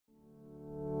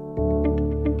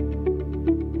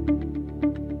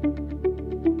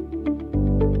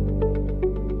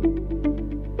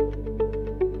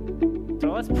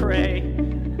pray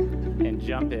and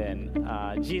jump in.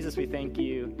 Jesus, we thank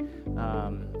you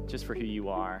just for who you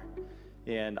are.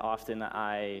 And often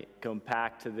I go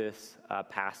back to this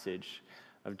passage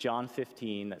of John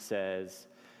 15 that says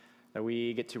that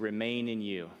we get to remain in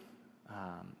you,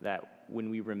 that when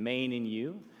we remain in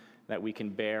you, that we can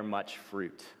bear much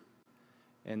fruit,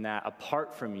 and that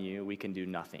apart from you, we can do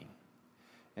nothing.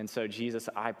 And so, Jesus,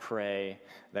 I pray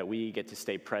that we get to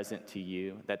stay present to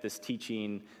you, that this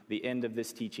teaching, the end of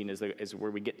this teaching is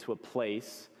where we get to a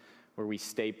place where we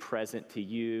stay present to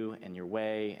you and your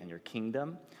way and your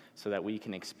kingdom so that we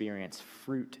can experience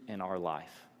fruit in our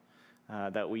life,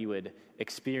 that we would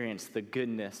experience the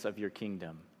goodness of your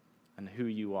kingdom and who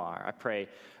you are. I pray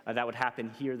that would happen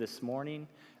here this morning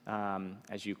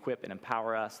as you equip and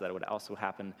empower us, that it would also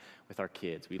happen with our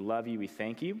kids. We love you. We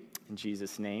thank you. In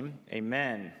Jesus' name,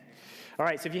 amen. All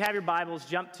right, so if you have your Bibles,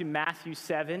 jump to Matthew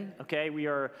 7, okay? We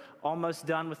are almost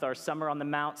done with our Summer on the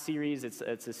Mount series. It's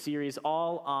a series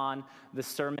all on the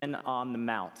Sermon on the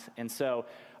Mount. And so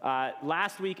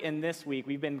last week and this week,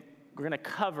 we're going to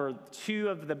cover two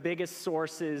of the biggest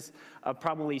sources of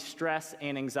probably stress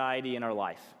and anxiety in our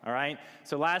life, all right?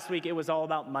 So last week, it was all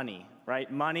about money, right?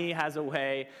 Money has a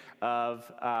way of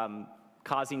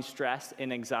causing stress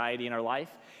and anxiety in our life.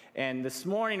 And this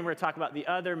morning, we're going to talk about the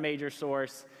other major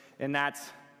source, and that's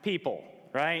people,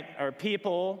 right? Are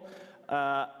people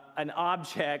an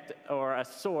object or a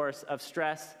source of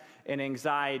stress and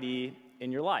anxiety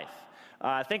in your life?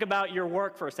 Think about your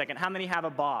work for a second. How many have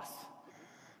a boss?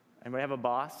 Anybody have a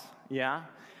boss? Yeah?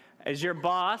 Is your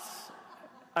boss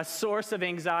a source of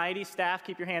anxiety? Staff,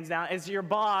 keep your hands down. Is your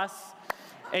boss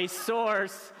a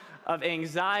source of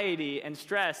anxiety and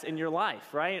stress in your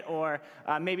life, right? Or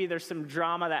maybe there's some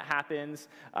drama that happens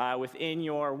within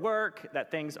your work,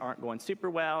 that things aren't going super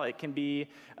well. It can be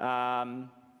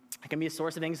a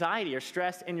source of anxiety or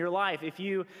stress in your life. If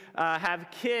you have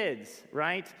kids,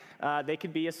 right, they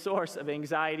could be a source of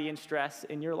anxiety and stress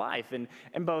in your life. And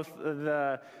both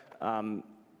the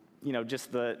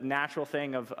just the natural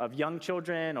thing of young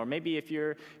children, or maybe if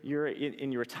you're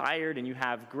retired and you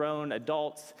have grown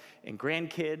adults and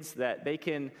grandkids, that they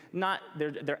can not,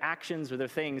 their actions or their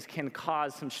things can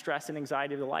cause some stress and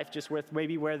anxiety to life just with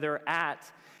maybe where they're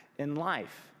at in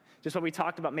life. Just what we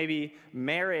talked about, maybe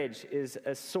marriage is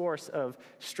a source of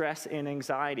stress and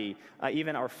anxiety,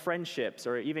 even our friendships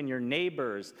or even your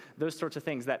neighbors, those sorts of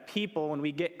things. That people, when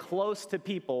we get close to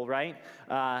people, right,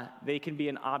 they can be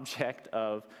an object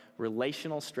of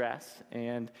relational stress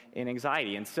and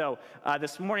anxiety. And so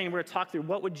this morning we're going to talk through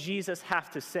what would Jesus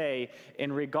have to say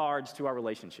in regards to our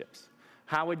relationships.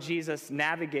 How would Jesus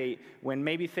navigate when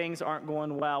maybe things aren't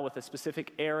going well with a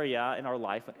specific area in our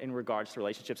life in regards to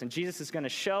relationships? And Jesus is going to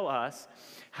show us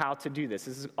how to do this.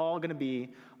 This is all going to be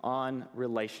on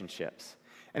relationships.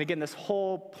 And again, this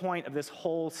whole point of this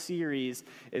whole series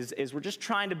is we're just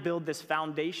trying to build this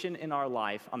foundation in our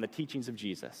life on the teachings of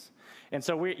Jesus. And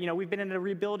so we've been in a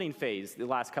rebuilding phase the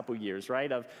last couple of years,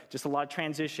 right, of just a lot of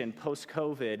transition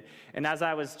post-COVID. And as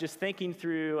I was just thinking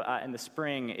through in the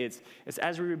spring, it's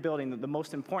as we're rebuilding, the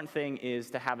most important thing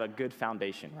is to have a good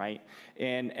foundation, right?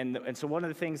 And so one of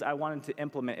the things I wanted to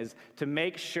implement is to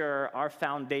make sure our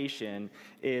foundation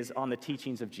is on the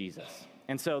teachings of Jesus.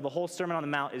 And so the whole Sermon on the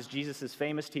Mount is Jesus'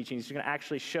 famous teachings. He's going to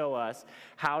actually show us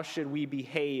how should we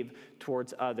behave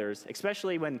towards others,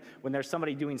 especially when there's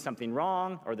somebody doing something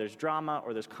wrong or there's drama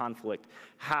or there's conflict.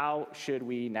 How should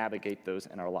we navigate those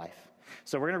in our life?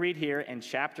 So we're going to read here in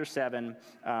chapter 7,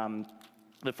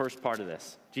 the first part of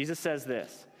this. Jesus says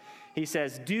this. He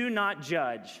says, "Do not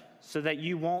judge so that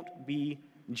you won't be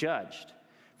judged.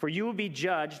 For you will be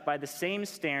judged by the same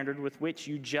standard with which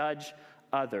you judge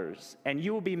others, and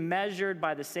you will be measured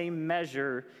by the same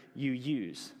measure you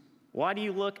use. Why do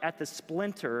you look at the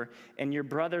splinter in your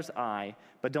brother's eye,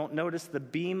 but don't notice the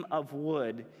beam of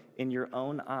wood in your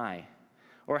own eye?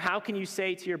 Or how can you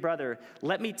say to your brother,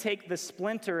 'Let me take the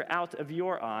splinter out of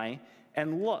your eye,'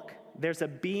 and look, there's a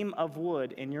beam of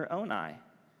wood in your own eye?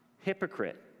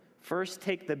 Hypocrite, first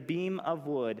take the beam of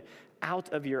wood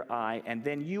out of your eye, and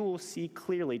then you will see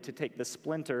clearly to take the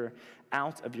splinter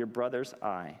out of your brother's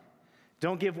eye.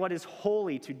 Don't give what is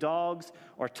holy to dogs,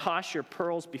 or toss your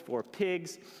pearls before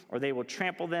pigs, or they will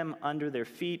trample them under their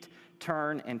feet,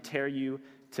 turn and tear you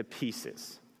to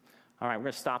pieces." All right, we're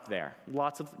going to stop there.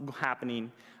 Lots of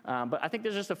happening. But I think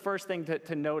there's just the first thing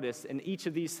to notice in each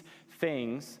of these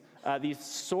things, these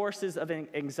sources of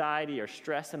anxiety or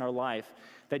stress in our life,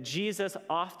 that Jesus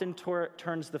often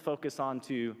turns the focus on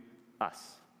to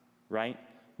us, right?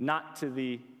 Not to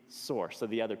the source of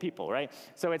the other people, right?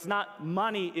 So it's not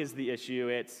money is the issue,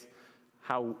 it's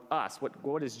how us,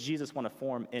 what does Jesus want to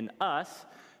form in us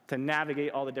to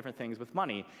navigate all the different things with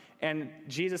money. And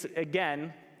Jesus,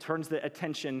 again, turns the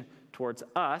attention towards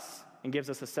us and gives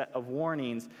us a set of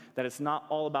warnings that it's not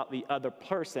all about the other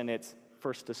person, it's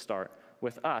first to start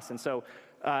with us. And so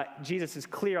Jesus is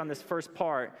clear on this first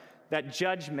part that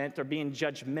judgment or being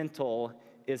judgmental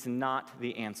is not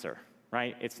the answer,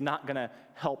 right? It's not going to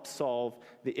help solve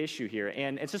the issue here.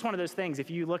 And it's just one of those things. If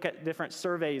you look at different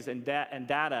surveys and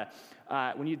data,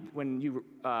 when you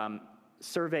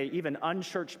survey even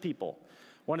unchurched people,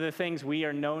 one of the things we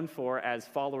are known for as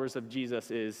followers of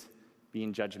Jesus is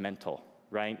being judgmental,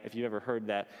 right? If you've ever heard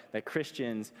that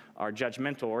Christians are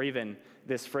judgmental, or even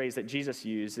this phrase that Jesus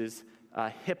uses,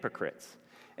 hypocrites.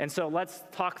 And so let's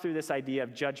talk through this idea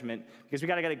of judgment, because we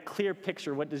got to get a clear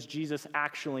picture. What does Jesus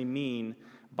actually mean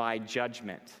by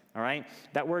judgment? All right?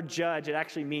 That word judge, it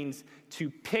actually means to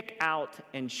pick out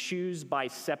and choose by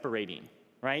separating,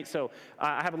 right? So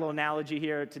I have a little analogy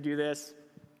here to do this.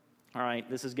 All right,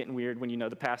 this is getting weird when you know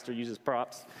the pastor uses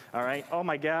props. All right, oh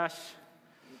my gosh.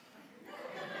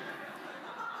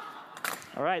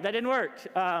 All right, that didn't work.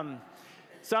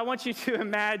 So I want you to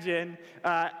imagine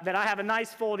that I have a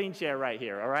nice folding chair right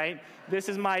here, all right? This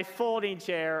is my folding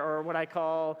chair, or what I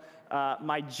call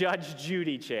my Judge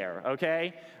Judy chair,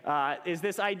 okay? Is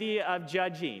this idea of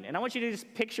judging. And I want you to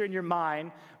just picture in your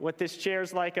mind what this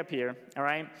chair's like up here, all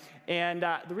right? And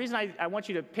the reason I want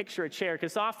you to picture a chair,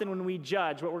 because often when we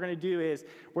judge, what we're going to do is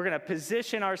we're going to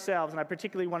position ourselves, and I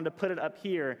particularly wanted to put it up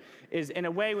here, is in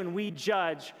a way when we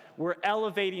judge, we're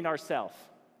elevating ourselves.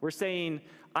 We're saying,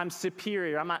 I'm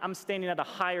superior, I'm standing at a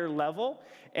higher level,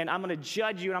 and I'm going to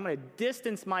judge you, and I'm going to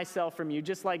distance myself from you,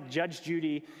 just like Judge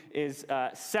Judy is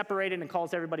separated and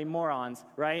calls everybody morons,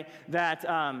 right? That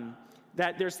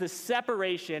there's this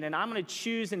separation, and I'm going to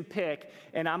choose and pick,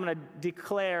 and I'm going to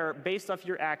declare based off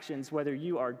your actions whether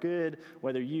you are good,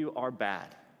 whether you are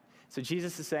bad. So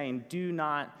Jesus is saying, do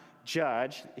not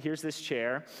judge. Here's this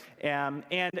chair. And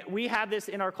we have this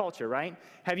in our culture, right?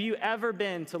 Have you ever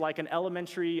been to like an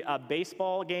elementary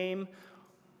baseball game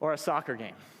or a soccer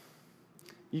game?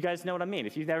 You guys know what I mean.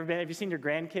 If you've never been, if you've seen your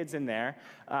grandkids in there,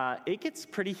 it gets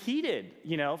pretty heated,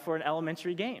 for an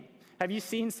elementary game. Have you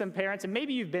seen some parents, and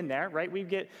maybe you've been there, right?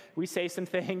 We say some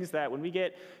things that when we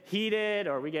get heated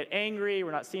or we get angry,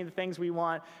 we're not seeing the things we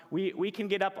want, we can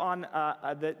get up on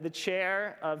the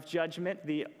chair of judgment.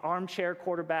 The armchair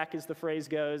quarterback, as the phrase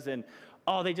goes, and,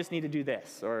 oh, they just need to do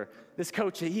this. Or this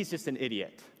coach, he's just an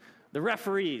idiot. The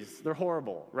referees, they're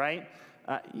horrible, right?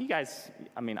 You guys,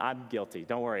 I'm guilty.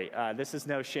 Don't worry. This is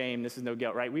no shame. This is no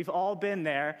guilt, right? We've all been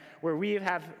there where we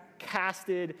have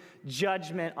casted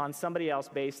judgment on somebody else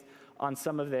based on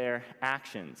some of their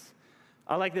actions.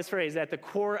 I like this phrase, at the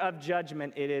core of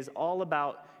judgment, it is all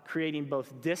about creating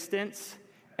both distance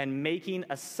and making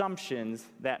assumptions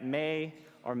that may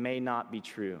or may not be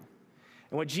true.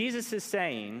 And what Jesus is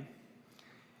saying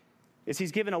is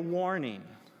he's given a warning.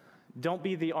 Don't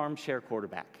be the armchair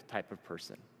quarterback type of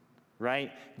person,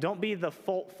 right? Don't be the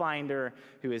fault finder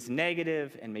who is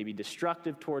negative and maybe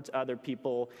destructive towards other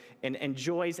people and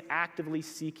enjoys actively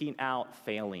seeking out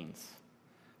failings.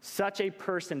 Such a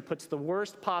person puts the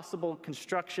worst possible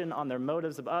construction on their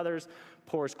motives of others,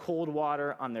 pours cold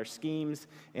water on their schemes,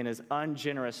 and is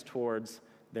ungenerous towards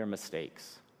their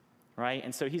mistakes, right?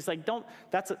 And so he's like,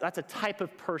 that's a type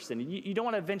of person. You don't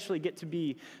want to eventually get to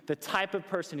be the type of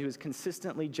person who is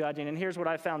consistently judging. And here's what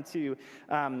I found too,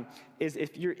 is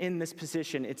if you're in this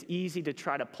position, it's easy to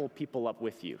try to pull people up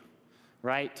with you,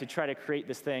 right? To try to create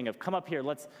this thing of, come up here,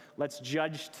 let's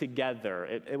judge together.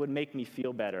 It would make me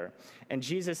feel better. And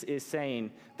Jesus is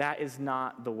saying, that is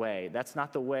not the way. That's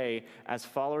not the way as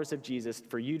followers of Jesus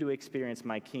for you to experience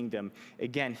my kingdom.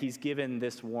 Again, he's given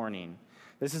this warning.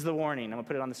 This is the warning. I'm going to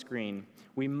put it on the screen.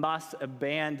 We must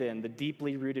abandon the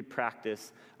deeply rooted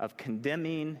practice of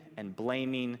condemning and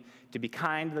blaming to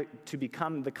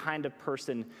become the kind of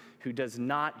person who does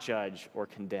not judge or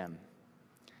condemn.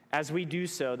 As we do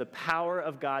so, the power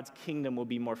of God's kingdom will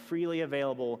be more freely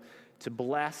available to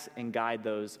bless and guide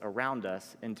those around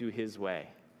us into his way.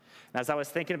 And as I was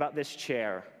thinking about this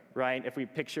chair, right, if we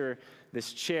picture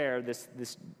this chair,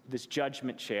 this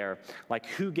judgment chair, like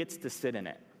who gets to sit in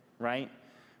it, right?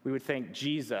 We would think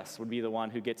Jesus would be the one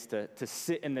who gets to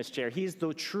sit in this chair. He's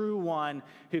the true one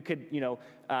who could,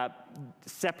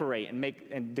 separate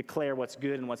and declare what's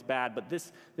good and what's bad. But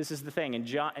this is the thing. In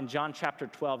John chapter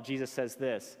 12, Jesus says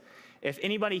this: if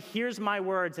anybody hears my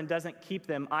words and doesn't keep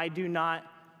them, I do not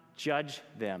judge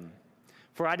them.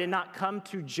 For I did not come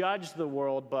to judge the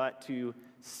world, but to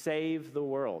save the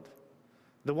world.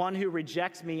 The one who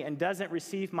rejects me and doesn't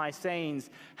receive my sayings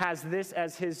has this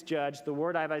as his judge. The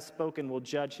word I've spoken will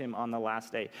judge him on the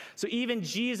last day. So even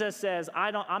Jesus says,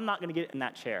 I'm not going to get in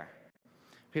that chair.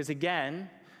 Because again,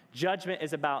 judgment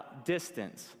is about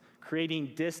distance,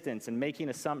 creating distance and making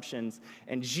assumptions.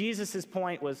 And Jesus'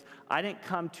 point was, I didn't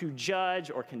come to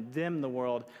judge or condemn the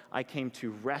world. I came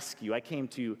to rescue. I came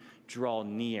to draw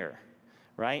near,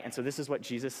 right? And so this is what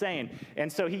Jesus is saying.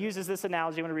 And so he uses this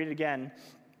analogy. I'm going to read it again.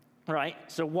 Right?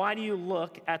 So why do you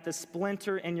look at the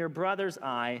splinter in your brother's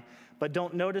eye, but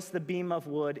don't notice the beam of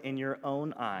wood in your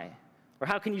own eye? Or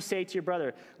how can you say to your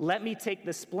brother, let me take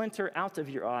the splinter out of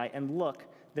your eye, and look,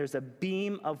 there's a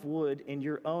beam of wood in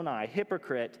your own eye?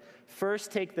 Hypocrite,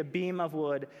 first take the beam of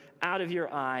wood out of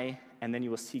your eye, and then you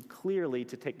will see clearly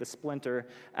to take the splinter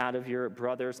out of your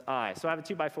brother's eye. So I have a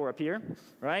 2x4 up here,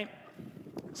 right?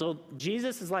 So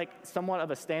Jesus is like somewhat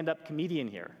of a stand-up comedian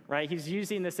here, right? He's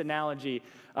using this analogy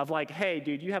of like, hey,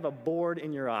 dude, you have a board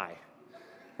in your eye,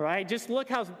 right? Just look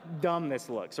how dumb this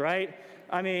looks, right?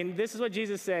 I mean, this is what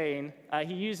Jesus is saying.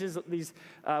 He uses these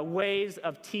ways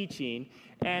of teaching,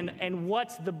 and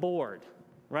what's the board,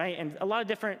 right? And a lot of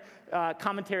different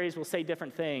commentaries will say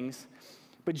different things,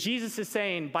 but Jesus is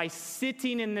saying, by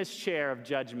sitting in this chair of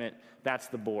judgment, that's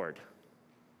the board.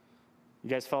 You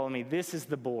guys follow me? This is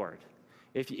the board.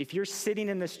 If you're sitting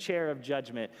in this chair of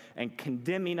judgment and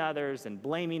condemning others and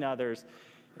blaming others,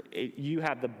 you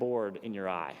have the board in your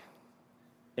eye.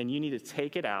 And you need to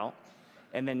take it out.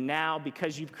 And then now,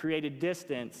 because you've created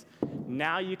distance,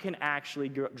 now you can actually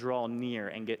draw near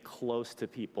and get close to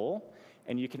people.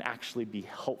 And you can actually be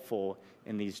helpful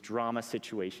in these drama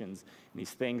situations, and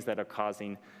these things that are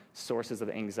causing sources of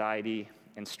anxiety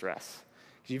and stress.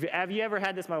 Have you ever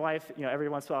had this? My wife, every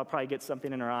once in a while, probably gets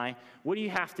something in her eye. What do you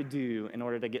have to do in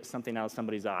order to get something out of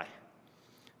somebody's eye?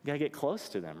 You got to get close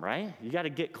to them, right? You got to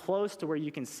get close to where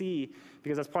you can see,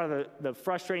 because that's part of the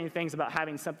frustrating things about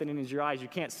having something in your eyes. You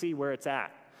can't see where it's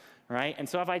at, right? And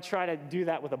so if I try to do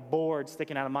that with a board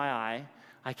sticking out of my eye,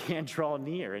 I can't draw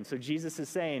near. And so Jesus is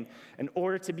saying, in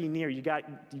order to be near, you got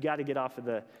to get off of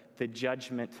the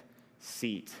judgment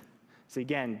seat. So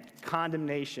again,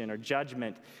 condemnation or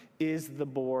judgment is the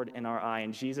board in our eye,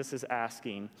 and Jesus is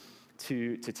asking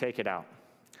to take it out.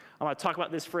 I want to talk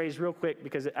about this phrase real quick,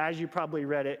 because as you probably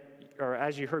read it, or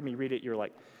as you heard me read it, you're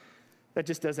like, that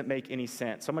just doesn't make any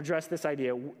sense. So I'm going to address this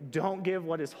idea. Don't give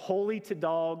what is holy to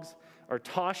dogs, or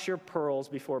toss your pearls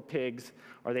before pigs,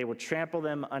 or they will trample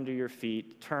them under your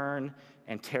feet, turn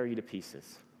and tear you to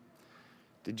pieces.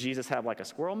 Did Jesus have like a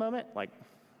squirrel moment? Like,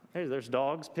 hey, there's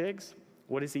dogs, pigs?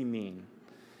 What does he mean?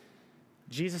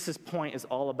 Jesus' point is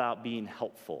all about being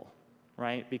helpful,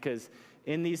 right? Because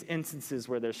in these instances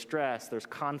where there's stress, there's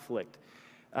conflict,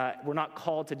 we're not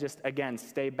called to just, again,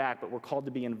 stay back, but we're called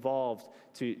to be involved,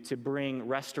 to bring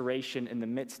restoration in the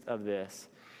midst of this.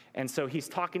 And so he's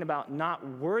talking about not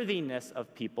worthiness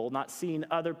of people, not seeing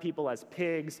other people as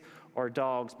pigs or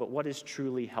dogs, but what is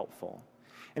truly helpful.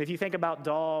 And if you think about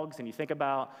dogs and you think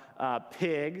about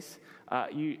pigs,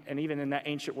 and even in that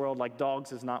ancient world, like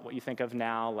dogs is not what you think of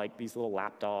now, like these little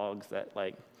lap dogs that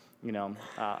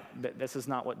this is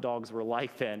not what dogs were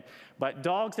like then. But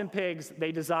dogs and pigs,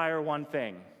 they desire one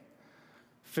thing: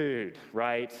 food,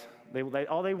 right?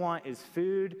 All they want is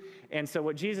food. And so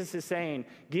what Jesus is saying,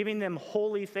 giving them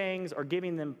holy things or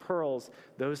giving them pearls,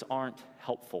 those aren't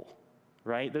helpful.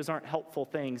 Right? Those aren't helpful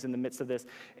things in the midst of this.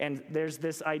 And there's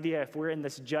this idea, if we're in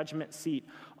this judgment seat,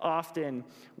 often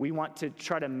we want to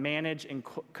try to manage and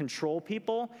control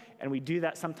people, and we do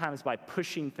that sometimes by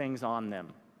pushing things on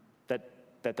them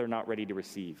that they're not ready to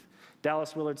receive.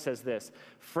 Dallas Willard says this: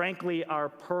 frankly, our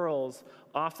pearls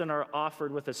often are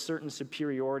offered with a certain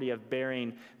superiority of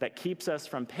bearing that keeps us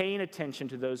from paying attention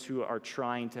to those who are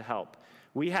trying to help.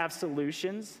 We have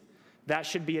solutions. That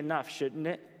should be enough, shouldn't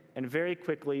it? And very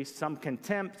quickly, some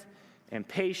contempt,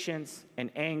 impatience,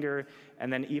 and anger,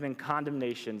 and then even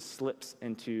condemnation slips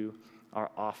into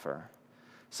our offer.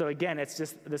 So again, it's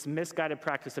just this misguided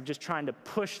practice of just trying to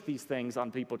push these things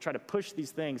on people, try to push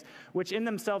these things, which in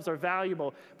themselves are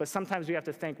valuable, but sometimes we have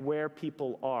to think where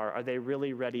people are. Are they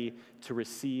really ready to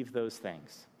receive those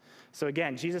things? So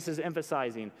again, Jesus is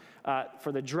emphasizing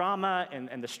for the drama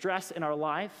and the stress in our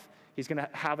life, he's going to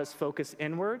have us focus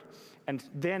inward. And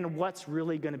then what's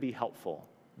really going to be helpful?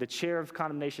 The chair of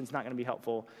condemnation is not going to be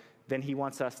helpful. Then he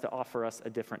wants us to offer us a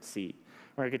different seat.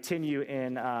 We're going to continue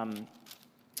in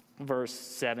verse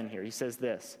 7 here. He says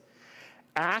this: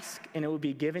 ask and it will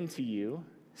be given to you.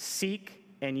 Seek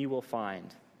and you will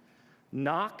find.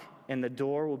 Knock and the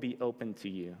door will be opened to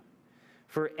you.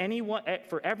 For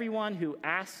everyone who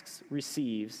asks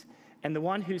receives, and the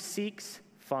one who seeks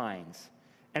finds.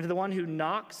 And to the one who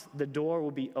knocks, the door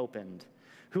will be opened.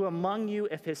 Who among you,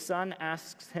 if his son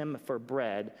asks him for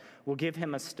bread, will give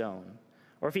him a stone?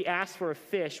 Or if he asks for a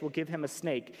fish, will give him a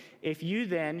snake? If you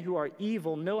then, who are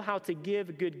evil, know how to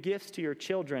give good gifts to your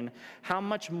children, how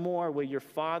much more will your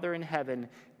Father in heaven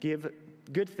give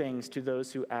good things to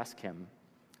those who ask him?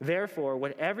 Therefore,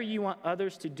 whatever you want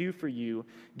others to do for you,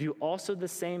 do also the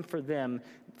same for them,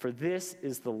 for this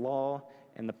is the law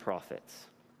and the prophets.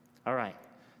 All right,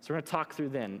 so we're going to talk through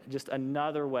then just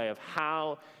another way of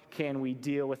how can we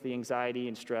deal with the anxiety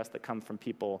and stress that come from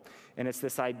people. And it's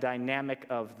this dynamic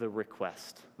of the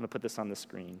request. I'm going to put this on the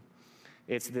screen.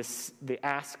 It's the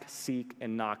ask, seek,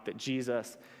 and knock that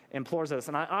Jesus implores us.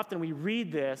 And often we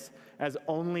read this as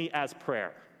only as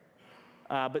prayer.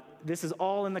 But this is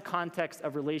all in the context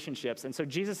of relationships. And so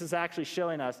Jesus is actually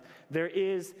showing us there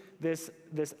is this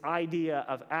idea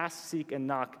of ask, seek, and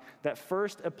knock that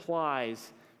first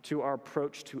applies to our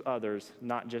approach to others,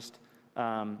 not just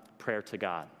prayer to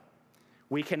God.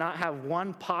 We cannot have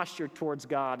one posture towards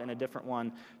God and a different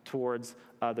one towards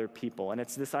other people. And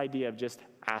it's this idea of just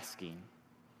asking.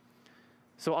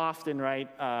 So often, right,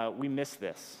 we miss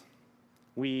this.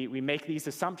 We make these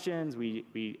assumptions.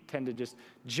 We tend to just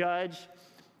judge.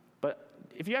 But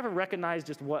if you ever recognize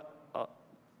just what,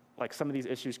 like some of these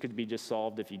issues could be just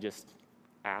solved if you just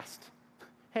asked,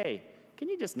 hey, can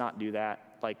you just not do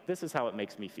that? Like, this is how it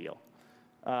makes me feel.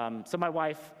 So my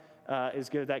wife is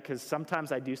good at that because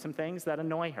sometimes I do some things that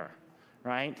annoy her,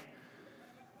 right?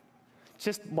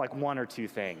 Just like one or two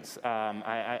things.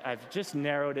 I've just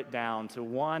narrowed it down to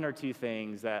one or two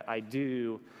things that I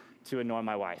do to annoy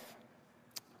my wife.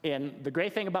 And the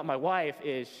great thing about my wife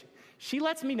is she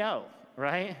lets me know,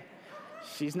 right?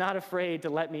 She's not afraid to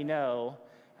let me know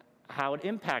how it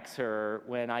impacts her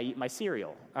when I eat my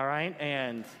cereal, all right?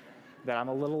 And that I'm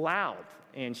a little loud.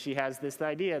 And she has this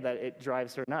idea that it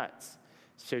drives her nuts.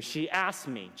 So she asks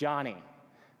me, Johnny,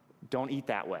 don't eat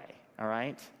that way, all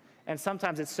right? And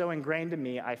sometimes it's so ingrained in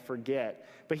me, I forget.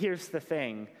 But here's the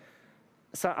thing.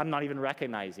 So I'm not even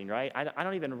recognizing, right? I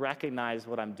don't even recognize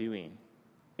what I'm doing.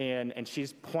 And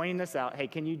she's pointing this out, hey,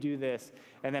 can you do this?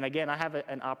 And then again, I have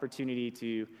an opportunity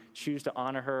to choose to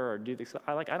honor her or do this.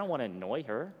 I don't want to annoy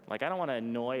her. Like, I don't want to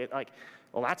annoy it. Like,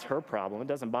 well, that's her problem. It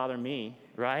doesn't bother me,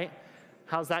 right?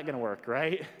 How's that going to work,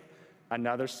 right?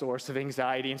 Another source of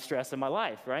anxiety and stress in my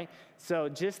life, right? So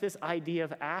just this idea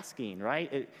of asking,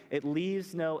 right? It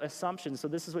leaves no assumptions. So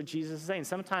this is what Jesus is saying.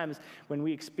 Sometimes when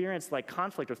we experience like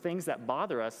conflict or things that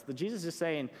bother us, Jesus is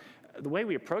saying the way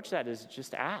we approach that is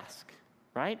just ask,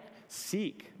 right?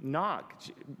 Seek, knock,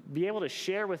 be able to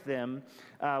share with them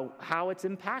how it's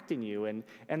impacting you. And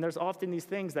there's often these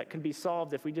things that can be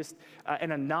solved if we just,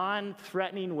 in a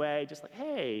non-threatening way, just like,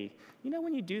 hey, you know,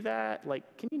 when you do that,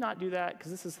 like, can you not do that?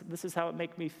 Because this is how it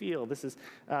makes me feel. This is,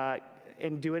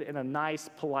 and do it in a nice,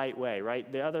 polite way,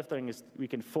 right? The other thing is we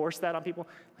can force that on people.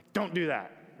 Like, don't do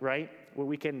that, right? Well,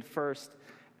 we can first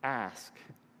ask.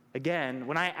 Again,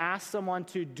 when I ask someone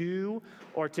to do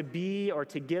or to be or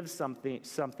to give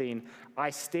something, I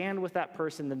stand with that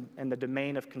person in the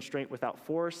domain of constraint without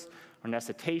force or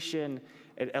necessitation.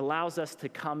 It allows us to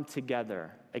come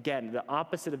together. Again, the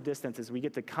opposite of distance is we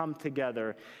get to come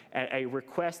together, and a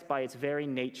request by its very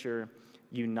nature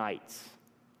unites.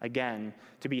 Again,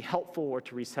 to be helpful or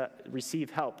to receive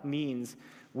help means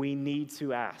we need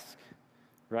to ask,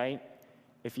 right?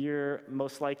 If you're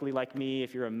most likely like me,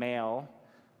 if you're a male,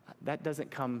 that doesn't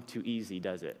come too easy,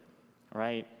 does it?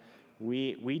 Right?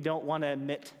 We don't want to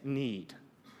admit need.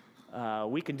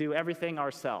 We can do everything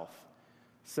ourselves.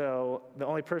 So the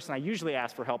only person I usually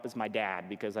ask for help is my dad,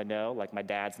 because I know, like, my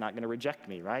dad's not going to reject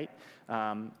me, right?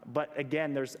 But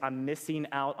again, I'm missing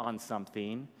out on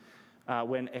something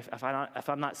if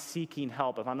I'm not seeking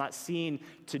help, if I'm not seeking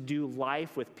to do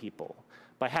life with people.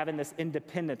 By having this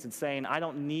independence and saying, I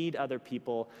don't need other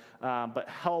people, but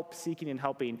seeking and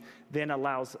helping, then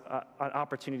allows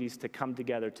opportunities to come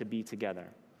together, to be together.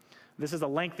 This is a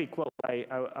lengthy quote. I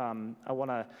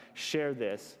want to share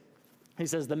this. He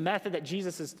says, the method that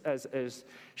Jesus is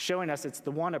showing us, it's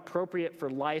the one appropriate for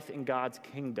life in God's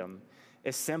kingdom,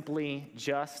 is simply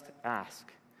just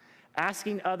ask.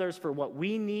 Asking others for what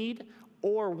we need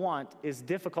or want is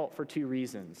difficult for two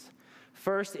reasons.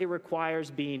 First, it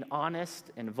requires being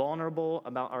honest and vulnerable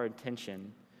about our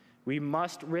intention. We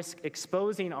must risk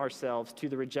exposing ourselves to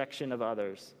the rejection of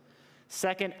others.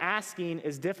 Second, asking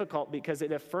is difficult because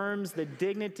it affirms the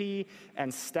dignity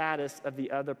and status of the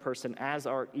other person as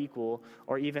our equal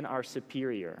or even our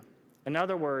superior. In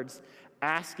other words,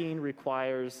 asking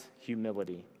requires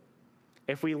humility.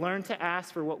 If we learn to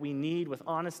ask for what we need with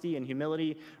honesty and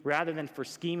humility rather than for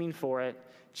scheming for it,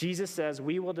 Jesus says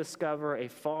we will discover a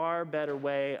far better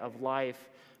way of life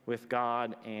with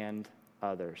God and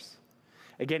others.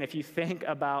 Again, if you think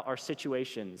about our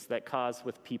situations that cause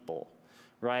with people,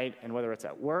 right? And whether it's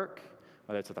at work,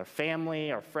 whether it's with our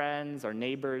family, our friends, our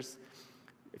neighbors,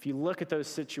 if you look at those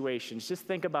situations, just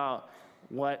think about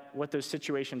what those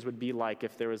situations would be like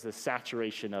if there was a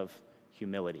saturation of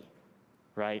humility,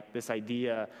 right? This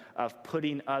idea of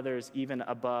putting others even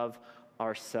above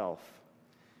ourselves.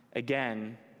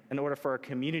 Again, in order for our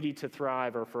community to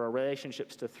thrive or for our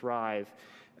relationships to thrive,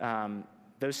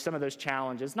 some of those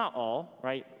challenges, not all,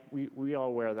 right? We all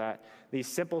aware of that. These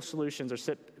simple solutions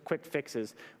or quick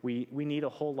fixes, we need a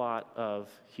whole lot of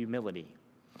humility.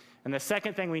 And the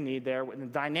second thing we need there, the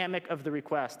dynamic of the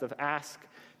request of ask,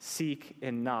 seek,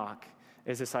 and knock,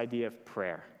 is this idea of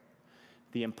prayer.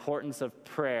 The importance of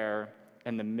prayer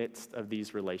in the midst of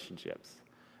these relationships.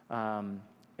 And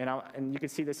you can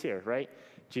see this here, right?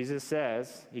 Jesus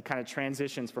says, he kind of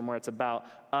transitions from where it's about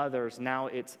others, now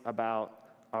it's about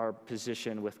our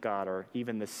position with God, or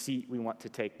even the seat we want to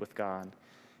take with God.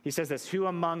 He says this, who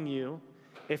among you,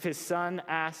 if his son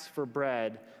asks for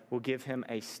bread, will give him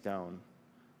a stone?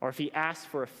 Or if he asks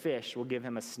for a fish, will give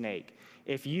him a snake?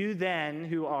 If you then,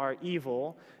 who are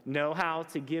evil, know how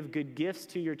to give good gifts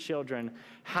to your children,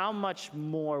 how much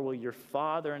more will your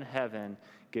Father in heaven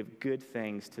give good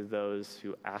things to those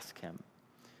who ask him?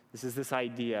 This is this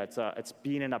idea. It's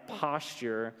being in a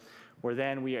posture where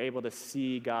then we are able to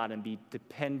see God and be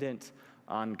dependent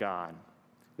on God.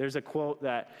 There's a quote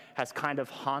that has kind of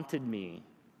haunted me.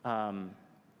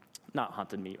 Not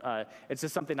haunted me. It's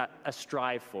just something I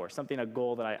strive for, a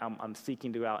goal that I'm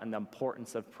seeking to go out, and the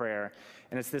importance of prayer.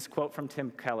 And it's this quote from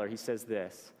Tim Keller. He says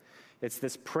this. It's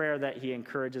this prayer that he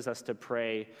encourages us to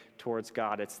pray towards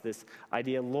God. It's this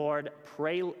idea, Lord,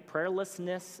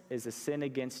 prayerlessness is a sin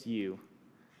against you.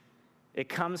 It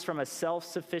comes from a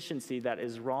self-sufficiency that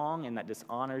is wrong and that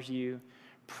dishonors you.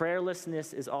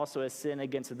 Prayerlessness is also a sin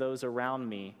against those around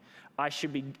me. I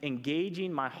should be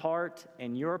engaging my heart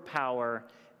and your power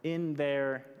in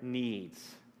their needs.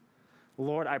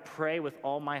 Lord, I pray with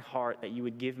all my heart that you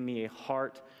would give me a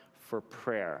heart for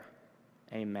prayer.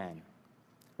 Amen.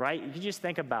 Right? You just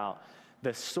think about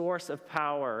the source of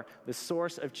power, the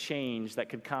source of change that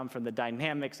could come from the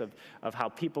dynamics of how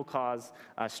people cause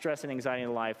stress and anxiety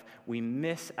in life. We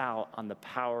miss out on the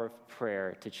power of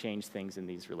prayer to change things in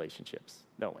these relationships,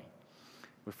 don't we?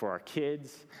 For our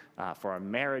kids, for our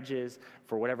marriages,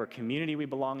 for whatever community we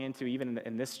belong into, even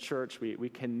in this church, we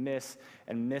can miss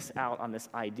out on this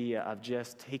idea of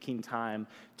just taking time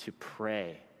to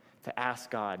pray, to ask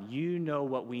God, you know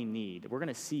what we need. We're going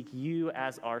to seek you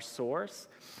as our source.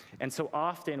 And so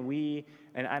often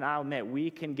and I'll admit,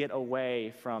 we can get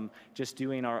away from just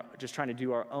trying to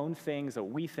do our own things that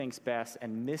we think's best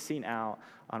and missing out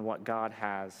on what God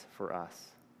has for us.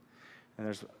 And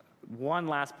there's one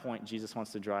last point Jesus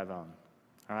wants to drive on,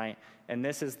 all right? And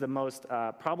this is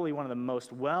probably one of the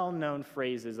most well-known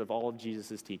phrases of all of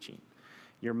Jesus' teaching.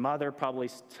 Your mother probably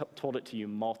told it to you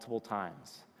multiple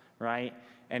times, right?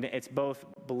 And it's both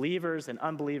believers and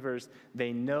unbelievers.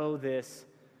 They know this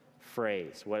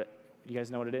phrase. You guys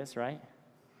know what it is, right?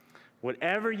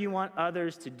 Whatever you want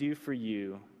others to do for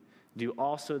you, do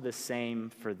also the same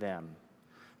for them.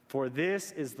 For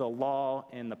this is the law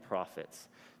and the prophets.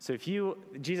 So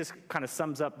Jesus kind of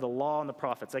sums up the law and the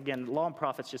prophets. Again, law and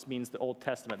prophets just means the Old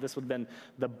Testament. This would have been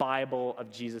the Bible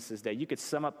of Jesus' day. You could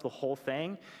sum up the whole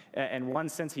thing. In one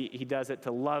sense, he does it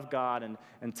to love God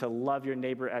and to love your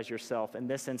neighbor as yourself. In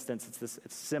this instance, it's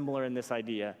similar in this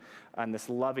idea, on this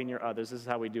loving your others. This is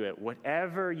how we do it.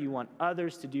 Whatever you want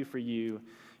others to do for you,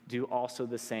 do also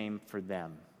the same for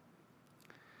them.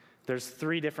 There's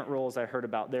 3 different rules I heard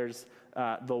about. There's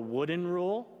the wooden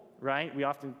rule, right? We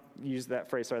often use that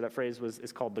phrase. That phrase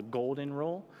is called the golden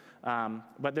rule.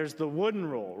 But there's the wooden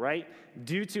rule, right?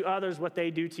 Do to others what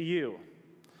they do to you.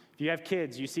 If you have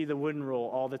kids, you see the wooden rule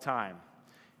all the time.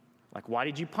 Like, why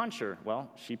did you punch her? Well,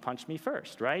 she punched me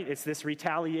first, right? It's this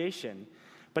retaliation.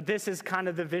 But this is kind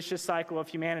of the vicious cycle of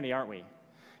humanity, aren't we?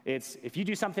 It's, if you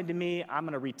do something to me, I'm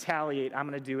going to retaliate. I'm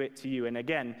going to do it to you. And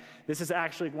again, this is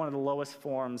actually one of the lowest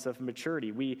forms of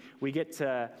maturity. We get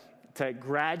to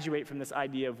graduate from this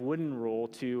idea of wooden rule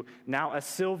to now a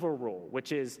silver rule,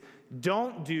 which is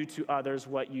don't do to others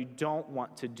what you don't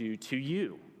want to do to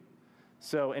you.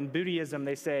 So in Buddhism,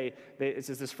 they say, it's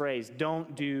just this phrase,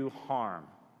 don't do harm,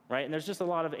 right? And there's just a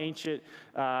lot of ancient,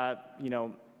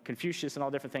 Confucius and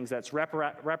all different things that's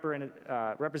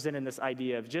representing this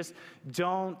idea of just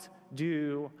don't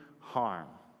do harm.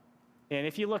 And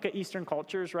if you look at Eastern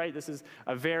cultures, right, this is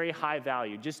a very high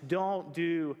value. Just don't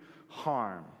do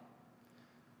harm.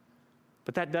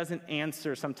 But that doesn't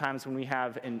answer sometimes when we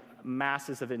have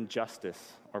masses of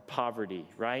injustice or poverty,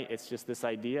 right? It's just this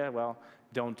idea, well,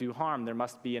 don't do harm. There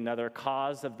must be another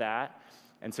cause of that.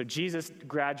 And so Jesus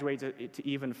graduates it to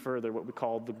even further, what we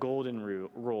call the golden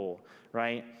rule,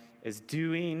 right? Is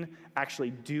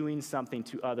actually doing something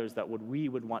to others that we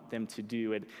would want them to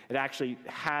do. It actually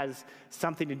has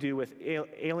something to do with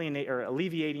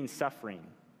alleviating suffering.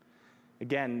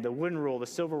 Again, the wooden rule, the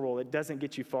silver rule, it doesn't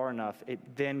get you far enough. It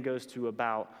then goes to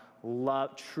about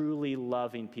truly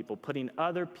loving people, putting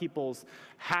other people's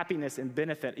happiness and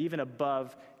benefit even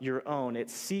above your own.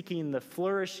 It's seeking the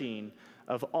flourishing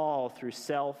of all through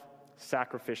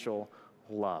self-sacrificial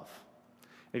love.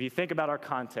 If you think about our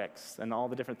context and all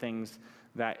the different things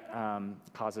that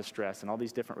cause us stress and all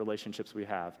these different relationships we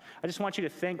have, I just want you to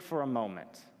think for a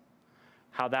moment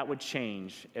how that would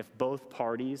change if both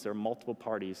parties or multiple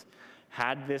parties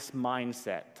had this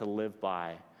mindset to live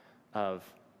by of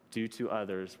do to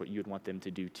others what you'd want them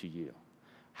to do to you.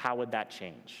 How would that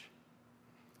change?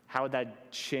 How would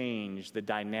that change the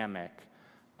dynamic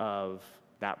of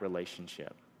that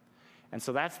relationship? And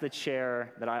so that's the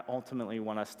chair that I ultimately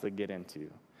want us to get into.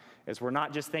 Is we're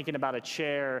not just thinking about a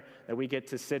chair that we get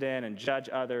to sit in and judge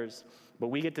others, but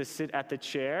we get to sit at the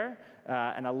chair,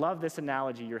 and I love this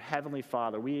analogy, your heavenly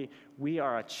Father. We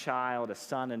are a child, a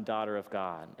son and daughter of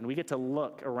God, and we get to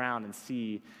look around and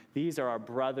see these are our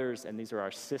brothers and these are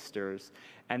our sisters,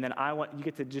 and then you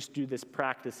get to just do this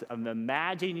practice of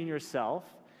imagining yourself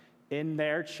in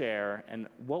their chair, and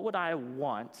what would I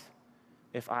want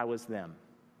if I was them?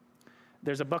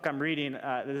 There's a book I'm reading,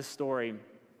 this story,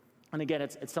 and again,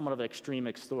 it's somewhat of an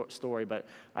extreme story, but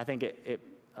I think it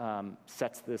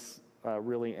sets this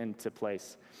really into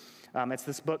place. It's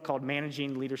this book called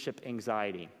Managing Leadership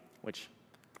Anxiety, which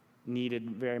needed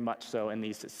very much so in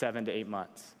these 7 to 8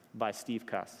 months, by Steve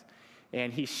Cuss.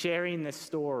 And he's sharing this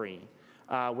story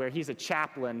where he's a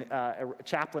chaplain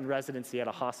residency at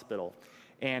a hospital.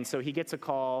 And so he gets a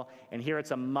call, and here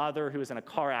it's a mother who was in a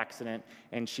car accident,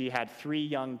 and she had 3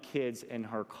 young kids in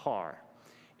her car.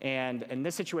 And in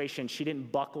this situation, she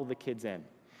didn't buckle the kids in.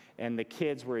 And the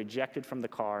kids were ejected from the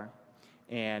car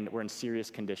and were in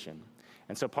serious condition.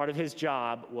 And so part of his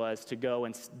job was to go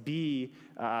and be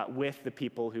with the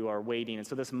people who are waiting. And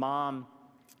so this mom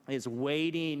is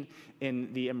waiting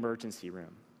in the emergency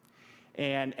room.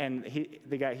 And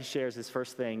the guy he shares, his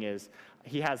first thing is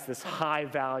he has this high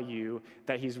value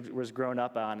that he was grown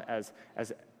up on as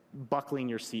buckling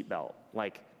your seatbelt.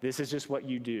 Like, this is just what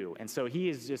you do. And so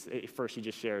he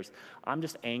just shares, I'm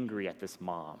just angry at this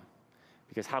mom.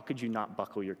 Because how could you not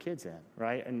buckle your kids in,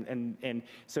 right? And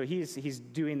so he's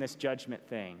doing this judgment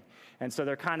thing. And so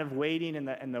they're kind of waiting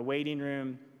in the waiting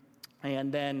room, and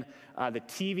then the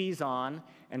TV's on,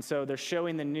 and so they're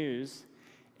showing the news,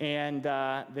 and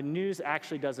the news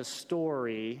actually does a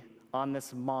story on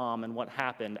this mom and what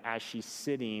happened as she's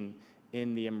sitting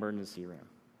in the emergency room.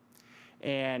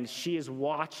 And she is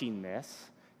watching this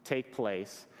take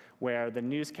place, where the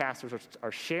newscasters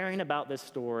are sharing about this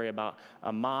story about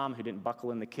a mom who didn't buckle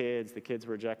in the kids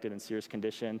were ejected in serious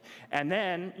condition. And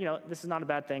then, this is not a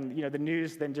bad thing, the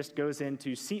news then just goes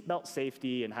into seatbelt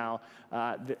safety and how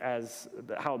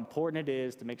important it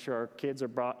is to make sure our kids are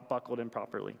buckled in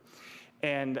properly.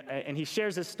 And he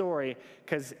shares this story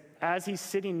because as he's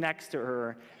sitting next to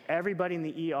her, everybody in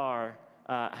the ER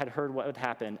had heard what had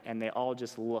happened, and they all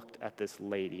just looked at this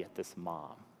lady, at this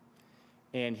mom.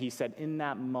 And he said, in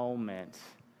that moment,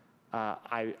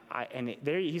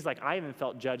 he's like, I even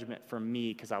felt judgment for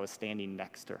me because I was standing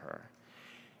next to her.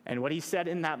 And what he said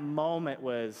in that moment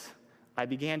was, I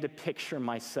began to picture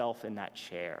myself in that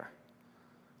chair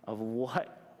of what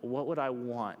would I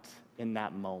want in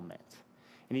that moment.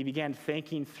 And he began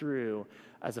thinking through,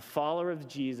 as a follower of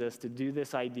Jesus, to do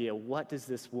this idea, what does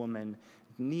this woman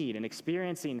need? And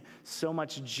experiencing so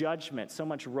much judgment, so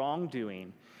much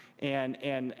wrongdoing,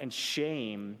 and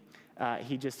shame,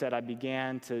 he just said, I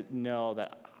began to know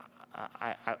that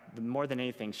I more than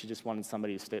anything, she just wanted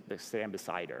somebody to stand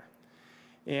beside her.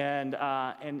 And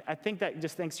I think that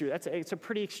just thinks through, it's a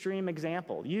pretty extreme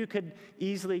example. You could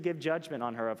easily give judgment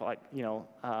on her of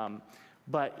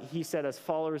but he said, as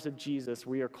followers of Jesus,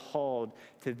 we are called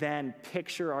to then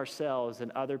picture ourselves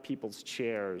in other people's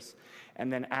chairs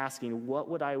and then asking, what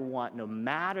would I want? No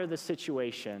matter the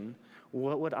situation,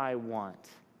 what would I want?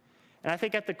 And I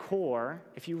think at the core,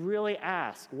 if you really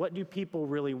ask, what do people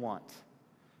really want,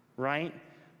 right?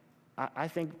 I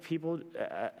think people,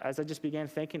 as I just began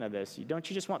thinking of this, don't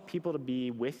you just want people to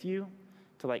be with you,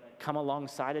 to come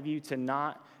alongside of you, to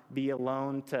not be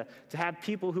alone, to have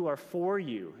people who are for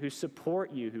you, who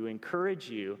support you, who encourage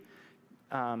you,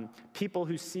 people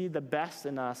who see the best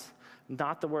in us,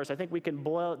 not the worst. I think we can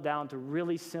boil it down to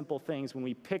really simple things when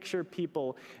we picture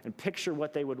people and picture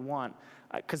what they would want,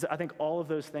 because I think all of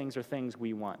those things are things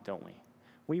we want, don't we?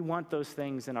 We want those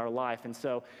things in our life. And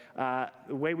so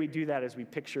the way we do that is we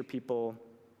picture people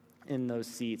in those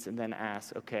seats and then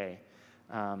ask, okay,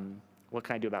 what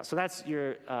can I do about it? So that's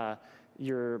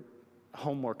your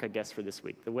homework, I guess, for this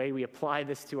week. The way we apply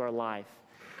this to our life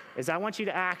is I want you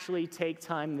to actually take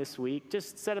time this week.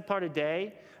 Just set apart a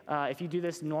day. If you do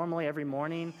this normally every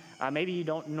morning, maybe you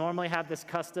don't normally have this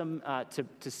custom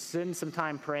to spend some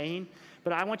time praying,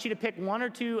 but I want you to pick one or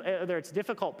two, whether it's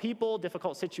difficult people,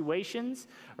 difficult situations,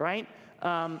 right?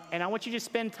 And I want you to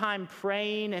spend time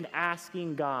praying and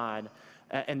asking God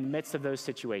in the midst of those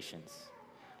situations.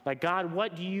 Like, God,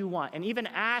 what do you want? And even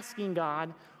asking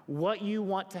God what you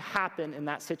want to happen in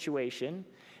that situation.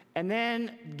 And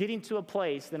then getting to a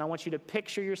place, then I want you to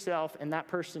picture yourself in that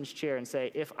person's chair and say,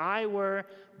 if I were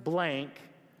blank,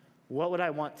 what would I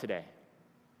want today?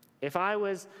 If I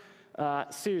was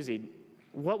Susie,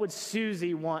 what would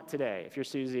Susie want today? If you're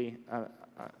Susie,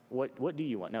 what do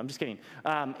you want? No, I'm just kidding.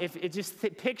 If it's just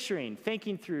picturing,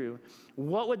 thinking through,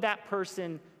 what would that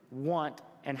person want,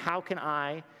 and how can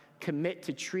I commit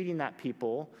to treating that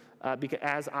people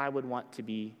as I would want to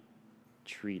be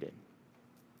treated?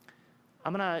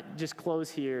 I'm going to just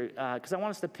close here because I want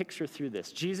us to picture through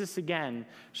this. Jesus, again,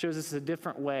 shows us a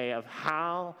different way of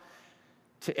how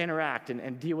to interact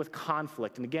and deal with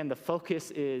conflict. And again, the focus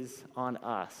is on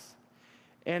us.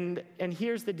 And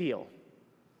here's the deal.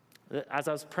 As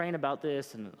I was praying about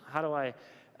this and how do I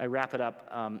wrap it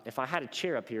up, if I had a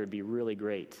chair up here, it'd be really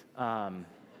great.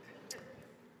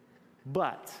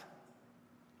 But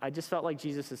I just felt like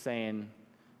Jesus is saying,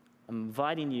 I'm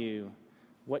inviting you,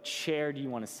 what chair do you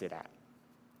want to sit at?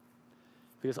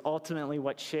 Because ultimately,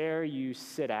 what chair you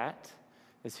sit at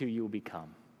is who you will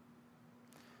become.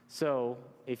 So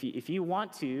if you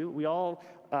want to, we all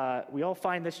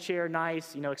find this chair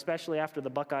nice, especially after the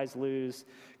Buckeyes lose,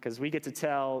 because we get to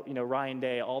tell, Ryan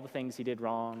Day all the things he did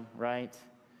wrong, right?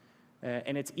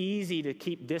 And it's easy to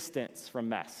keep distance from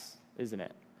mess, isn't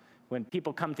it? When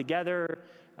people come together,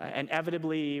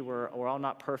 inevitably, we're all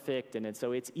not perfect, and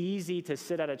so it's easy to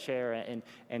sit at a chair and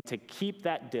to keep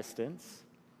that distance.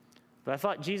 But I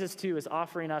thought Jesus, too, is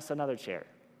offering us another chair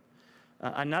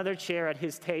at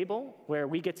his table where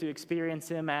we get to experience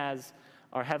him as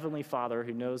our Heavenly Father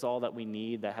who knows all that we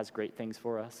need, that has great things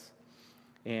for us.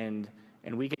 And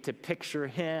we get to picture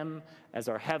him as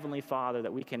our Heavenly Father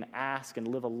that we can ask and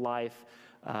live a life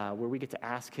where we get to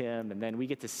ask him, and then we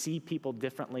get to see people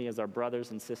differently as our brothers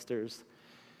and sisters.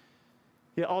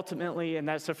 Yeah, ultimately,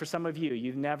 so for some of you,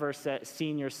 you've never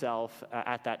seen yourself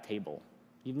at that table.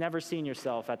 You've never seen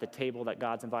yourself at the table that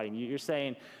God's inviting you. You're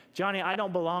saying, Johnny, I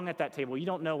don't belong at that table. You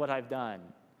don't know what I've done.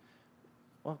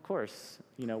 Well, of course,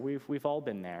 we've all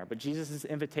been there. But Jesus'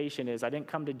 invitation is, I didn't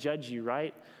come to judge you,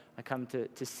 right? I come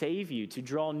to save you, to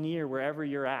draw near wherever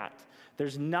you're at.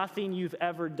 There's nothing you've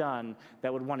ever done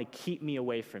that would want to keep me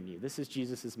away from you. This is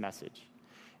Jesus' message.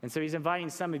 And so he's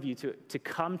inviting some of you to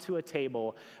come to a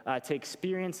table, to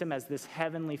experience him as this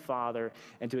Heavenly Father,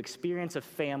 and to experience a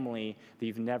family that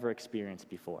you've never experienced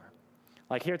before.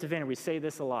 Like here at the Vineyard, we say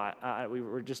this a lot.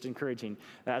 We're just encouraging.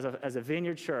 As a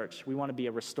Vineyard church, we want to be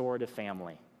a restorative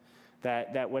family.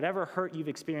 That whatever hurt you've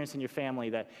experienced in your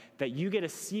family, that you get a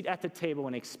seat at the table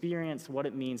and experience what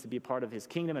it means to be a part of his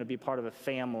kingdom and to be part of a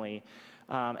family.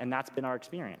 And that's been our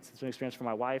experience. It's been an experience for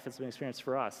my wife. It's been an experience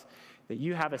for us. That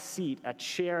you have a seat, a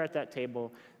chair at that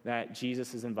table that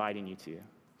Jesus is inviting you to.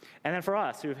 And then for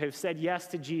us who have said yes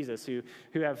to Jesus, who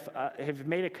have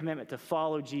made a commitment to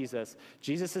follow Jesus,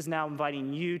 Jesus is now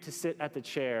inviting you to sit at the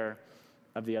chair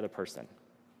of the other person.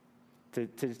 To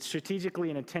strategically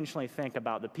and intentionally think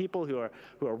about the people who are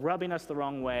rubbing us the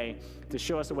wrong way, to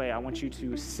show us a way. I want you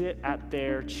to sit at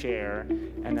their chair,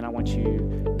 and then I want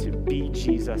you to be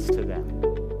Jesus to them.